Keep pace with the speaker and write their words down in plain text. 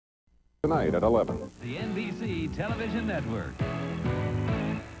Tonight at 11. The NBC Television Network.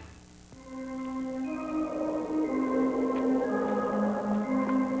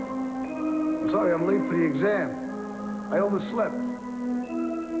 I'm sorry I'm late for the exam. I overslept.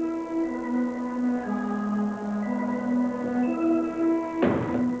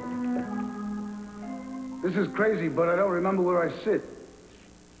 This is crazy, but I don't remember where I sit.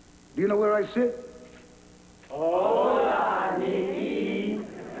 Do you know where I sit? Hola, Nicky.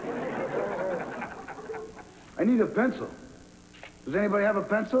 I need a pencil. Does anybody have a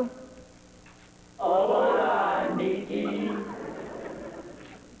pencil? Hola, Nicky.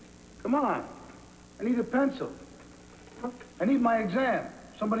 Come on. I need a pencil. I need my exam.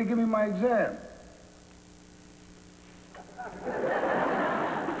 Somebody give me my exam.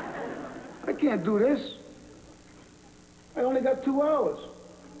 I can't do this. I only got 2 hours.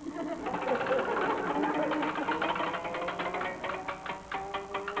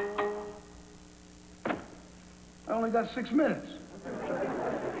 I only got 6 minutes.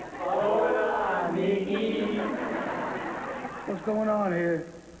 Hola, Nicky. What's going on here?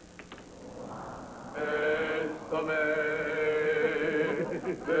 Bésame,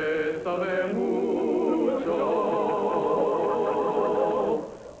 bésame mucho,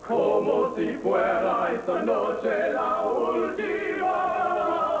 como si fuera esta noche la última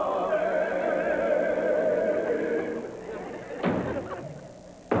vez.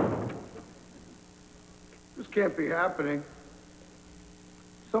 This can't be happening.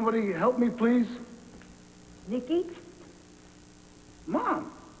 Somebody help me, please. Nicky?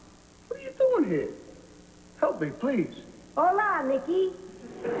 Mom, what are you doing here? Help me, please. Hola, Nicky.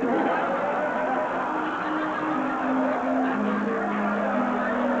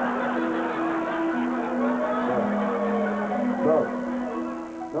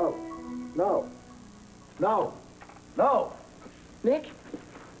 No. Nick?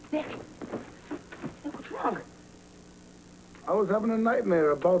 Nick, what's wrong? I was having a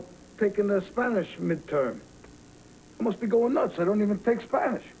nightmare about taking the Spanish midterm. I must be going nuts. I don't even take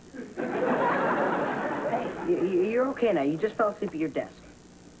Spanish. Hey, you're okay now. You just fell asleep at your desk.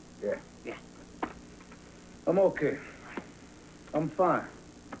 Yeah. Yeah. I'm okay. I'm fine.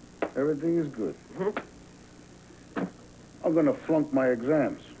 Everything is good. I'm gonna flunk my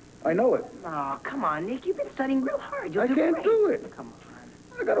exams. I know it. Oh, come on, Nick. You've been studying real hard. You'll I do can't great. do it. Come on.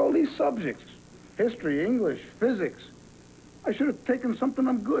 I got all these subjects. History, English, physics. I should have taken something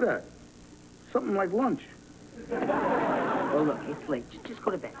I'm good at. Something like lunch. Well, look, it's late. Just go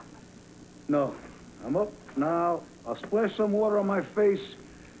to bed. No. I'm up now. I'll splash some water on my face,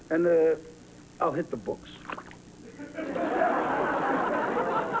 and, I'll hit the books.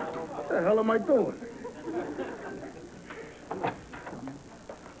 What the hell am I doing?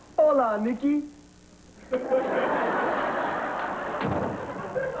 Hola, Nicky.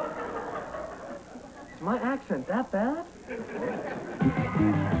 Is my accent that bad?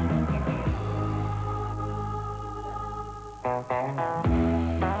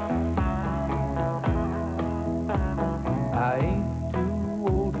 I ain't too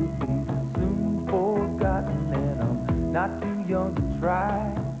old to be soon forgotten, and I'm not too young to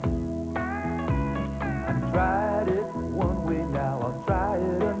try. I tried it one way, now I'll try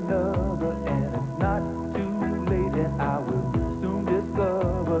it another, and it's not too late, and I will soon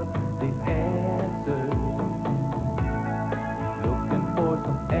discover the answers. Looking for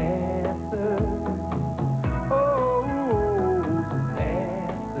some answers. Oh, some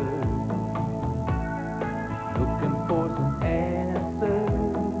answers. Looking for some answers.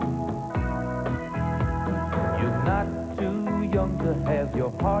 You're not too young to have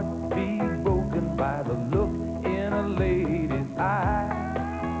your heart be broken by the look in a lady's eye.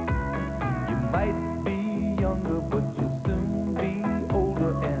 You might be younger, but you'll soon be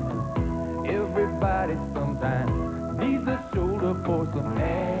older, and everybody sometimes needs a shoulder for some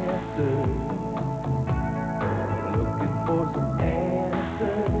answers. Looking for some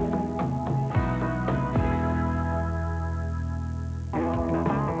answers.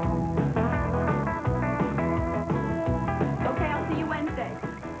 Okay, I'll see you Wednesday.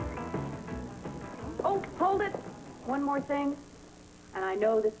 Oh, hold it. One more thing. And I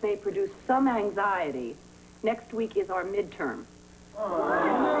know this may produce some anxiety. Next week is our midterm.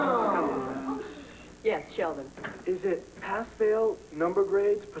 Oh, Yes, Sheldon. is it pass-fail, number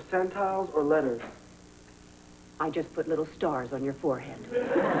grades, percentiles, or letters? I just put little stars on your forehead.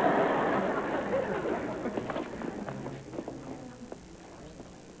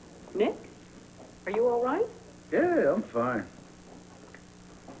 Nick, are you all right? Yeah, I'm fine.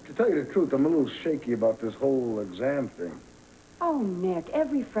 To tell you the truth, I'm a little shaky about this whole exam thing. Oh, Nick,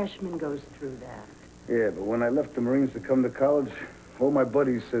 every freshman goes through that. Yeah, but when I left the Marines to come to college, All my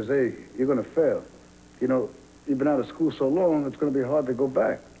buddies says, hey, you're gonna fail. You know, you've been out of school so long, it's gonna be hard to go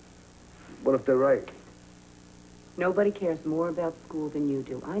back. What if they're right? Nobody cares more about school than you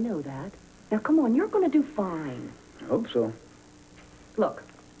do. I know that. Now, come on, you're going to do fine. I hope so. Look,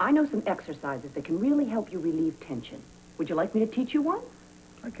 I know some exercises that can really help you relieve tension. Would you like me to teach you one?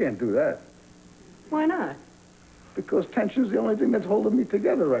 I can't do that. Why not? Because tension's the only thing that's holding me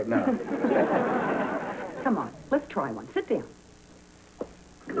together right now. Come on, let's try one. Sit down.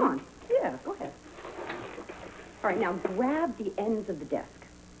 Come on. Yeah, go ahead. All right, now grab the ends of the desk.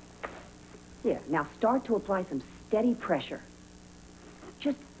 Yeah, now start to apply some steady pressure.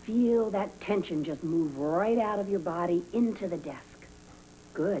 Just feel that tension just move right out of your body into the desk.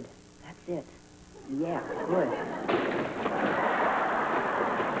 Good. That's it. Yeah, good.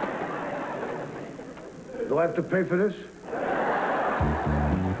 Do I have to pay for this?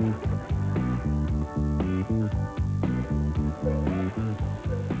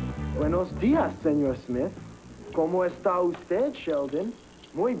 Buenos días, Señor Smith. ¿Cómo está usted, Sheldon?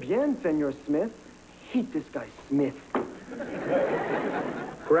 Muy bien, Señor Smith. Hate this guy, Smith.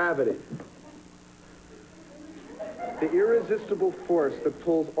 Gravity. The irresistible force that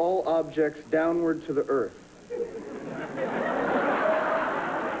pulls all objects downward to the earth.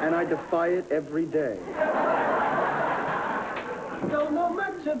 And I defy it every day. Don't know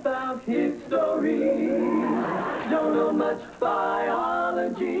much about history. Don't know much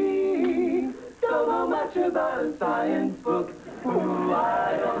biology. Don't know much about a science book. Ooh,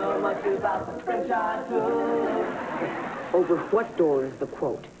 I don't know much about the French I took. Over what door is the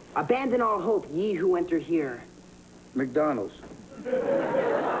quote? Abandon all hope, ye who enter here. McDonald's.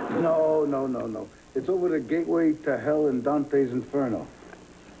 No. It's over the gateway to hell in Dante's Inferno.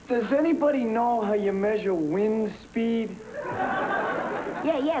 Does anybody know how you measure wind speed?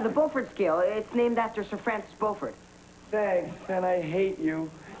 Yeah, the Beaufort scale. It's named after Sir Francis Beaufort. Thanks, and I hate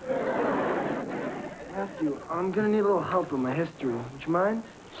you. Matthew, I'm gonna need a little help with my history. Would you mind?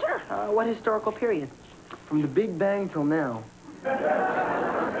 Sure. What historical period? From the Big Bang till now.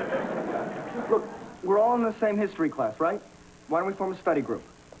 Look, we're all in the same history class, right? Why don't we form a study group?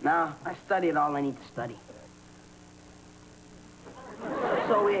 No, I studied all I need to study.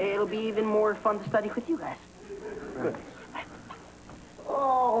 So it'll be even more fun to study with you guys. Good.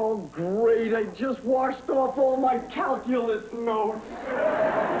 Oh, great. I just washed off all my calculus notes.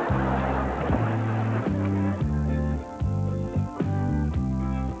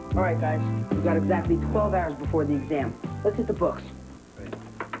 All right, guys. We've got exactly 12 hours before the exam. Let's hit the books.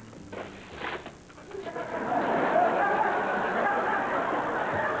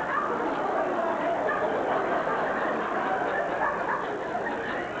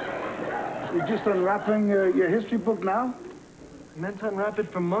 You're just unwrapping your history book now? I meant to unwrap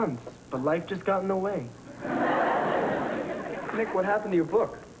it for months, but life just got in the way. Nick, what happened to your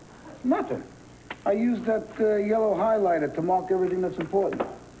book? Nothing. I used that yellow highlighter to mark everything that's important.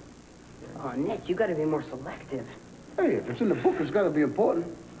 Oh, Nick, you got to be more selective. Hey, if it's in the book, it's got to be important.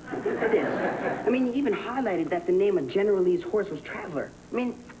 It is. I mean, you even highlighted that the name of General Lee's horse was Traveler. I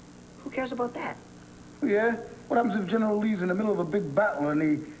mean, who cares about that? Yeah? What happens if General Lee's in the middle of a big battle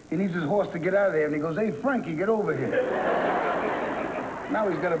and he needs his horse to get out of there and he goes, hey, Frankie, get over here. Now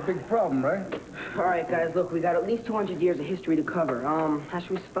he's got a big problem, right? All right, guys, look, we got at least 200 years of history to cover. How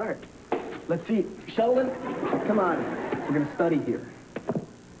should we start? Let's see. Sheldon, come on. We're going to study here.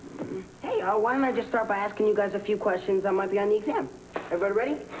 Hey, why don't I just start by asking you guys a few questions that might be on the exam? Everybody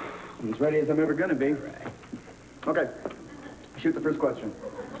ready? I'm as ready as I'm ever gonna be. Okay. Shoot the first question.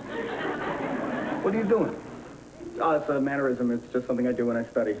 What are you doing? Oh, it's a mannerism. It's just something I do when I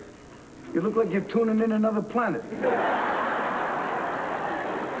study. You look like you're tuning in another planet.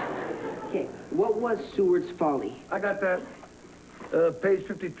 Okay, what was Seward's Folly? I got that. Page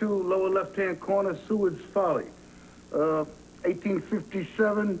 52, lower left-hand corner, Seward's Folly.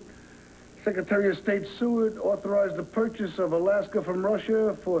 1857, Secretary of State Seward authorized the purchase of Alaska from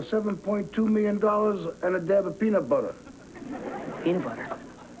Russia for $7.2 million and a dab of peanut butter. Peanut butter.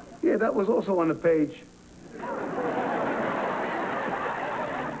 Yeah, that was also on the page.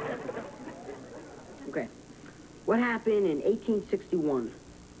 Okay. What happened in 1861?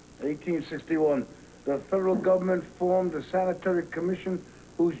 1861, the federal government formed a sanitary commission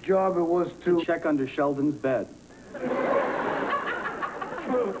whose job it was to... Check under Sheldon's bed.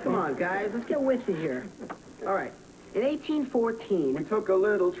 Come on, guys, let's get with it here. All right. In 1814... We took a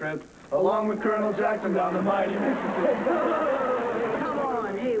little trip along with Colonel Jackson down the mighty Mississippi. Come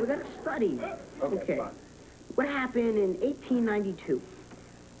on, hey, we gotta study. Okay. What happened in 1892?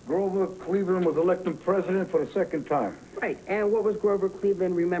 Grover Cleveland was elected president for the second time. Right, and what was Grover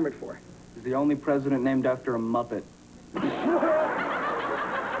Cleveland remembered for? He's the only president named after a Muppet.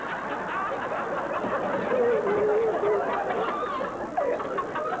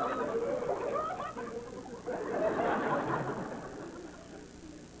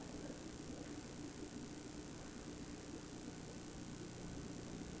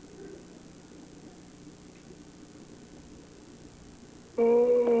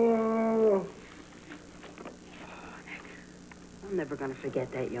 never gonna forget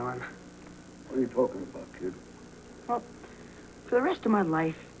that yarn. What are you talking about, kid? Well, for the rest of my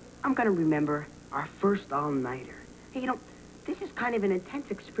life, I'm gonna remember our first all-nighter. Hey, you know, this is kind of an intense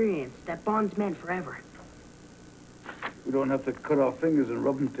experience that bonds men forever. We don't have to cut our fingers and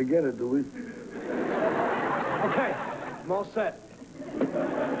rub them together, do we? Okay, I'm all set.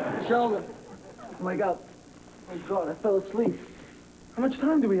 Sheldon, wake up. Oh, God, I fell asleep. How much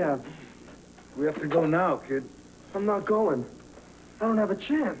time do we have? We have to go now, kid. I'm not going. I don't have a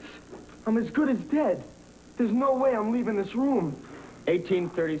chance. I'm as good as dead. There's no way I'm leaving this room.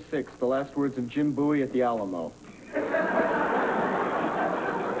 1836, the last words of Jim Bowie at the Alamo.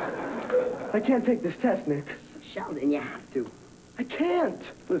 I can't take this test, Nick. Sheldon, you have to. I can't.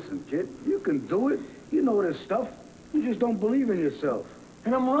 Listen, kid, you can do it. You know this stuff. You just don't believe in yourself.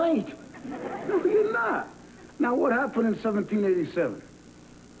 And I'm right. No, you're not. Now, what happened in 1787?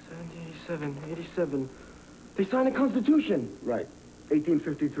 1787, 87. They signed the Constitution. Right.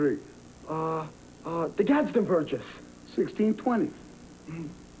 1853. The Gadsden Purchase. 1620.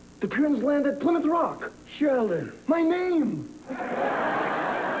 The Pyramids land at Plymouth Rock. Sheldon. My name.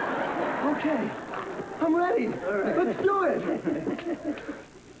 Okay. I'm ready. Right. Let's do it.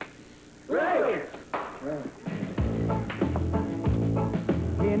 Right.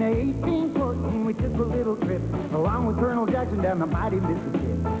 In 1814, we took a little trip along with Colonel Jackson down the mighty Mississippi.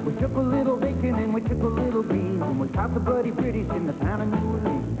 We took a little bacon and we took a little beans and we caught the bloody British in the town of New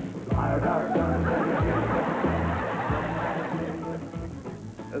Orleans. Fired our guns.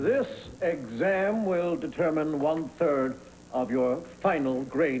 This exam will determine 1/3 of your final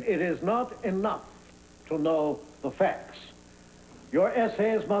grade. It is not enough to know the facts. Your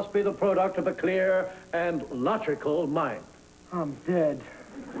essays must be the product of a clear and logical mind. I'm dead.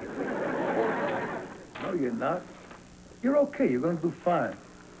 No, you're not. You're okay. You're going to do fine.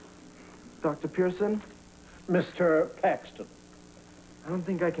 Dr. Pearson, Mr. Paxton, I don't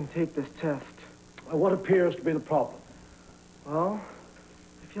think I can take this test. what appears to be the problem? Well,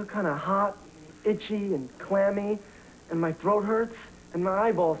 I feel kind of hot, itchy, and clammy, and my throat hurts, and my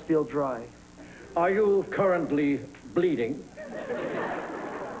eyeballs feel dry. Are you currently bleeding?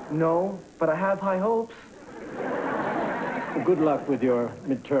 No, but I have high hopes. Good luck with your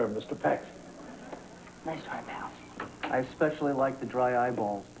midterm, Mr. Paxton. Nice try, pal. I especially like the dry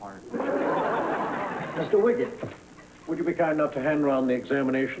eyeballs part. Mr. Wiggett, would you be kind enough to hand round the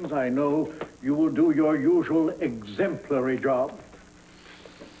examinations? I know you will do your usual exemplary job.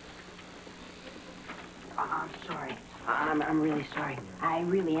 I'm sorry. I'm really sorry. I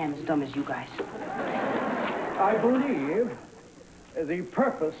really am as dumb as you guys. I believe the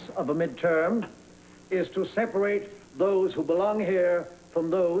purpose of a midterm is to separate those who belong here from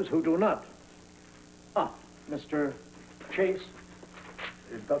those who do not. Mr. Chase?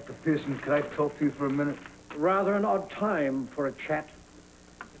 Dr. Pearson, can I talk to you for a minute? Rather an odd time for a chat.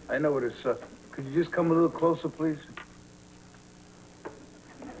 I know it is, sir. Could you just come a little closer, please?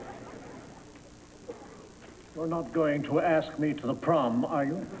 You're not going to ask me to the prom, are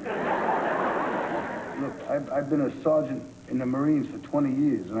you? Look, I've been a sergeant in the Marines for 20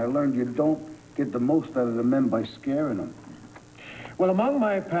 years, and I learned you don't get the most out of the men by scaring them. Well, among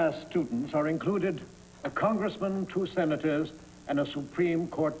my past students are included a congressman, 2 senators, and a Supreme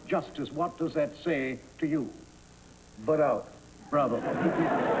Court justice. What does that say to you? Butt out. Bravo.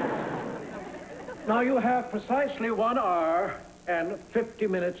 Now you have precisely 1 hour and 50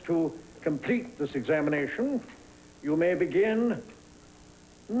 minutes to complete this examination. You may begin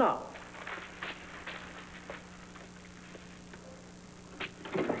now.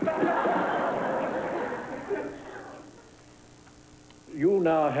 You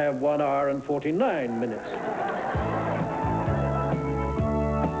now have 1 hour and 49 minutes.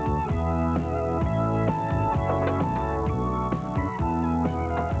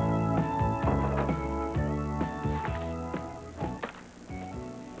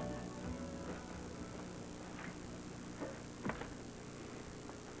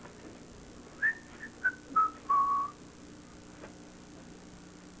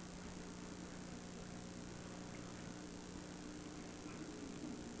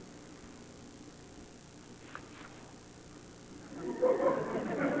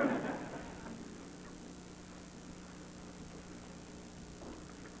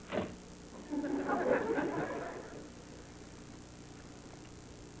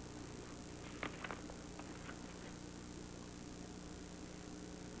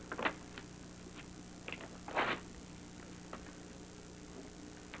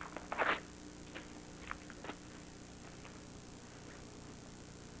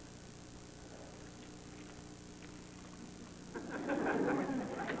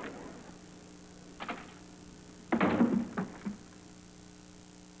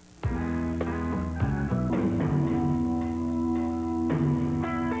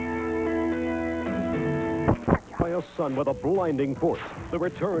 a sun with a blinding force. The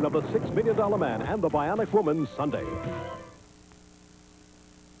return of the $6 Million Man and the Bionic Woman Sunday.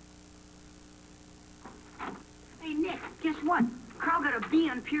 Hey, Nick, guess what? Carl got a B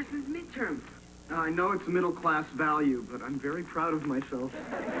on Pearson's midterm. I know it's middle-class value, but I'm very proud of myself.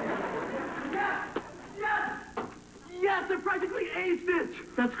 Yes! Yes! Yes, I practically aced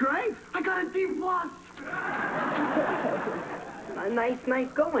it! That's great. I got a D+. Nice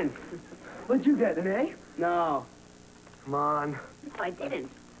going. What'd you get, an A? No, Come on. I didn't.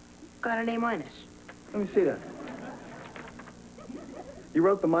 Got an A minus. Let me see that. You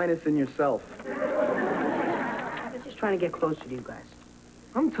wrote the minus in yourself. I was just trying to get closer to you guys.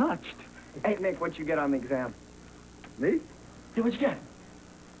 I'm touched. Hey, Nick, what'd you get on the exam? Me? Yeah, what'd you get?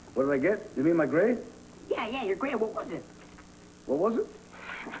 What did I get? You mean my grade? Yeah, your grade. What was it? What was it?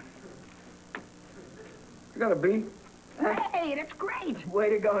 I got a B. Hey, that's great. Way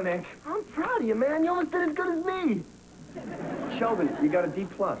to go, Nick. I'm proud of you, man. You almost did as good as me. Sheldon, you got a D+.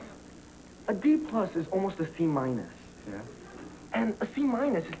 A D+ is almost a C-. Yeah? And a C-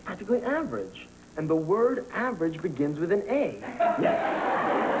 is practically average. And the word average begins with an A.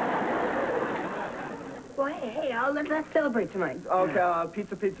 Well, hey, let's celebrate tonight. Okay,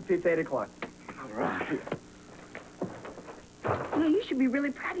 pizza, 8 o'clock. All right. You know, you should be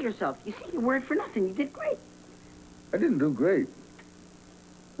really proud of yourself. You see, you weren't for nothing. You did great. I didn't do great.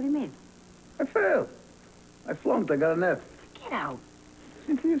 What do you mean? I failed. I flunked. I got an F. Get out.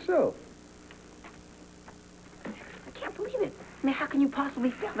 See for yourself. I can't believe it. I mean, how can you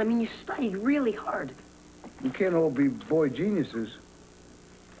possibly fail? I mean, you studied really hard. You can't all be boy geniuses.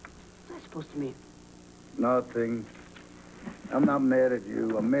 What's that supposed to mean? Nothing. I'm not mad at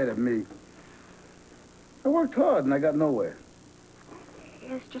you. I'm mad at me. I worked hard and I got nowhere.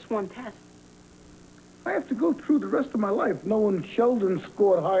 It's just one test. I have to go through the rest of my life knowing Sheldon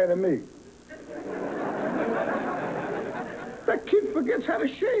scored higher than me. That kid forgets how to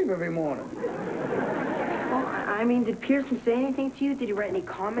shave every morning. Well, I mean, did Pearson say anything to you? Did he write any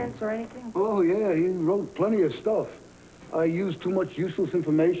comments or anything? Oh, yeah, he wrote plenty of stuff. I used too much useless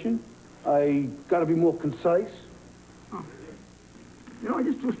information. I got to be more concise. Oh. You know, I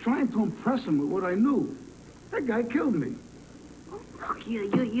just was trying to impress him with what I knew. That guy killed me. Look,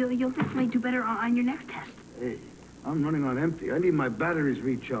 you'll definitely do better on your next test. Hey, I'm running on empty. I need my batteries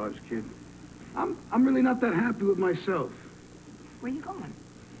recharged, kid. I'm really not that happy with myself. Where are you going?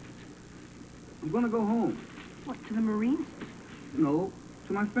 I'm gonna go home. What, to the Marines? No,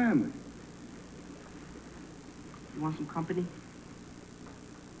 to my family. You want some company?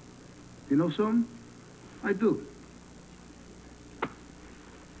 You know something? I do.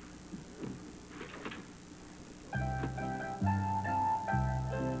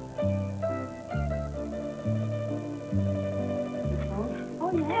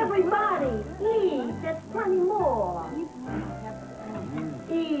 Everybody, eat. There's plenty more.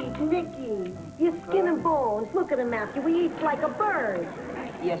 Eat, Nicky. Your skin and bones. Look at him, Matthew. He eats like a bird.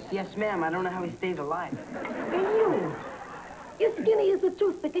 Yes, ma'am. I don't know how he stays alive. And you? You're skinny as a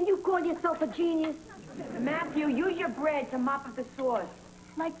toothpick, and you call yourself a genius? Matthew, use your bread to mop up the sauce.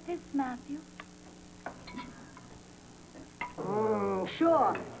 Like this, Matthew.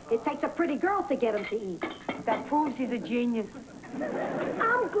 Sure. It takes a pretty girl to get him to eat. That proves he's a genius.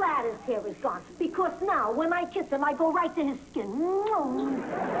 I'm glad his hair is gone, because now, when I kiss him, I go right to his skin.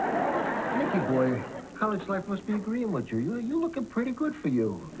 Nicky boy, college life must be agreeing with you. You're looking pretty good for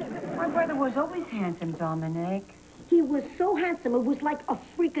you. My brother was always handsome, Dominic. He was so handsome, it was like a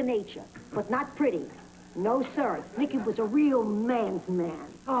freak of nature, but not pretty. No, sir. Nicky was a real man's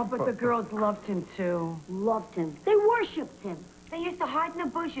man. Oh, but the girls loved him, too. Loved him. They worshipped him. They used to hide in the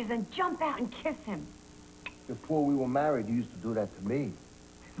bushes and jump out and kiss him. Before we were married, you used to do that to me.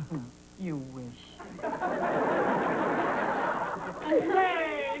 You wish. Hey,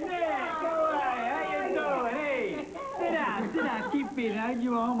 Nick! How you doing? Hey, sit down. Keep eating. I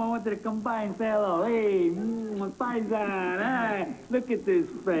you home. I wanted to come by and say hello. Hey, Paisan, hey, look at this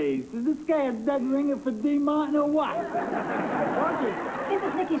face. Is this guy a Doug Ringer for D. Martin or what? This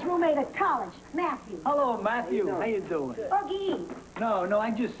is Nicky's roommate at college, Matthew. Hello, Matthew. How you doing? Buggy. No,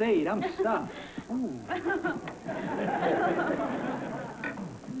 I just ate. I'm stuffed.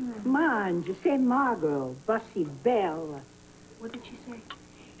 Come on, just say Margot, Bussy Belle. What did she say?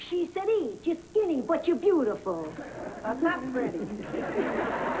 She said, eat. You're skinny, but you're beautiful. That's not pretty.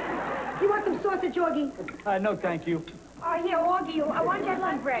 You want some sausage, Augie? No, thank you. Oh, here, Augie, I want your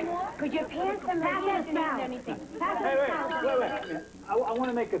lunch bread. Because your pants and my hands didn't eat anything. Wait. I want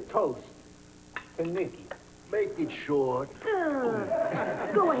to make a toast to Nicky. Make it short.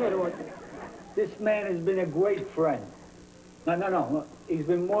 Go ahead, Augie. This man has been a great friend. No. He's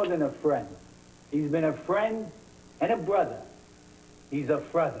been more than a friend. He's been a friend And a brother. He's a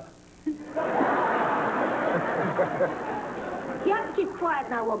frother. You have to keep quiet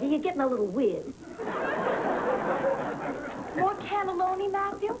now, Walter. You're getting a little weird. More cannelloni,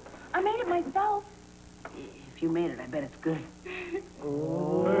 Matthew? I made it myself. If you made it, I bet it's good.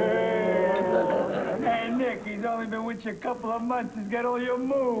 Hey, Nick, he's only been with you a couple of months. He's got all your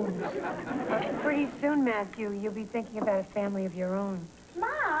moves. Pretty soon, Matthew, you'll be thinking about a family of your own.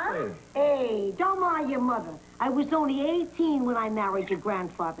 Mom! Hey, don't mind your mother. I was only 18 when I married your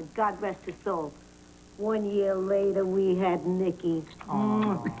grandfather. God rest his soul. 1 year later, we had Nicky.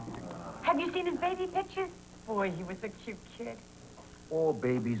 Have you seen his baby pictures? Boy, he was a cute kid. All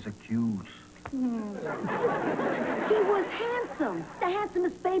babies are cute. He was handsome. The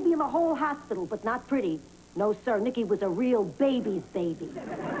handsomest baby in the whole hospital, but not pretty. No, sir, Nicky was a real baby's baby.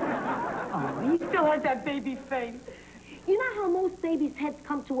 Oh, he still has that baby face. You know how most babies' heads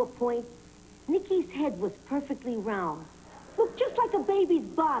come to a point? Nicky's head was perfectly round. Looked just like a baby's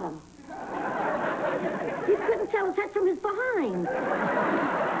bottom. You couldn't tell his head from his behind.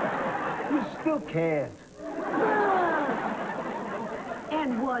 You still can't.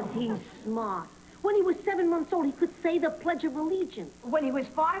 And was he smart? When he was 7 months old, he could say the Pledge of Allegiance. When he was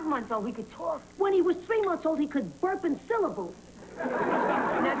 5 months old, he could talk. When he was 3 months old, he could burp in syllables.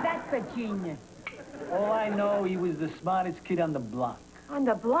 Now, that's a genius. All I know, he was the smartest kid on the block. On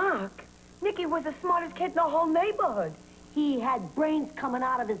the block? Nicky was the smartest kid in the whole neighborhood. He had brains coming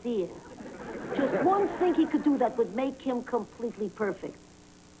out of his ears. Just one thing he could do that would make him completely perfect.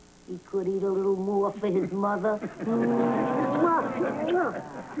 He could eat a little more for his mother.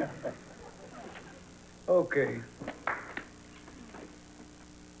 Okay.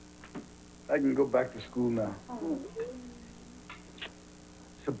 I can go back to school now.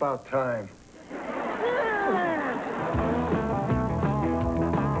 It's about time.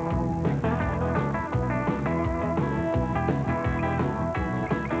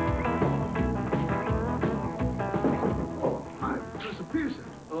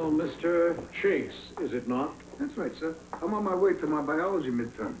 Oh, Mr. Chase, is it not? That's right, sir. I'm on my way to my biology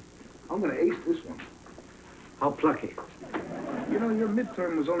midterm. I'm going to ace this one. How plucky. You know, your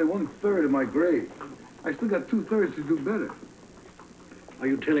midterm was only 1/3 of my grade. I still got 2/3 to do better. Are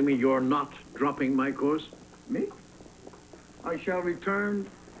you telling me you're not dropping my course? Me? I shall return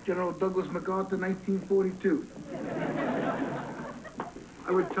General Douglas MacArthur, 1942.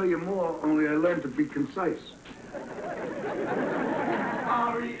 I would tell you more, only I learned to be concise.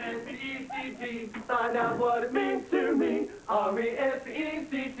 R-E-S-P-E-C-T, find out what it means to me.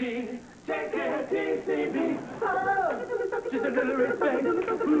 R-E-S-P-E-C-T, take care, TCB. Oh, just a little respect.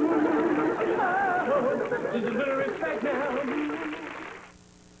 Oh, just a little respect now.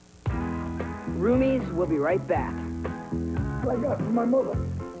 Roomies, we'll be right back. What I got from my mother.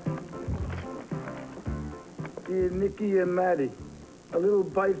 Dear Nicky and Maddie, a little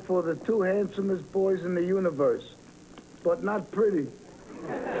bite for the two handsomest boys in the universe, but not pretty.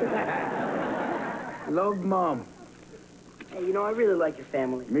 Love, Mom. Hey, you know, I really like your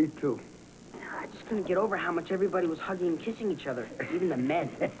family. Me too. I just couldn't get over how much everybody was hugging and kissing each other, even the men.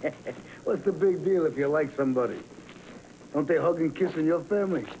 What's the big deal if you like somebody? Don't they hug and kiss in your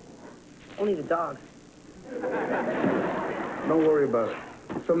family? Only the dog. Don't worry about it.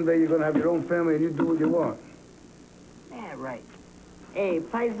 Someday you're gonna have your own family and you do what you want. Yeah, right. Hey,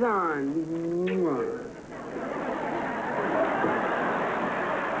 paisan. Mwah.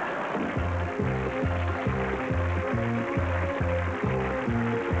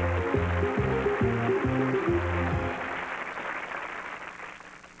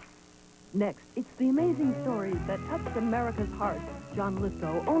 Next, it's the amazing stories that touched America's heart. John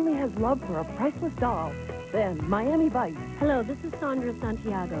Lithgow only has love for a priceless doll. Then, Miami Vice. Hello, this is Sandra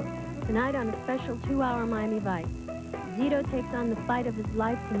Santiago. Tonight on a special 2-hour Miami Vice, Zito takes on the fight of his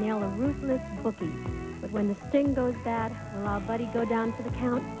life to nail a ruthless bookie. But when the sting goes bad, will our buddy go down for the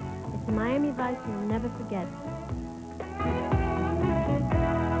count? It's a Miami Vice you'll never forget.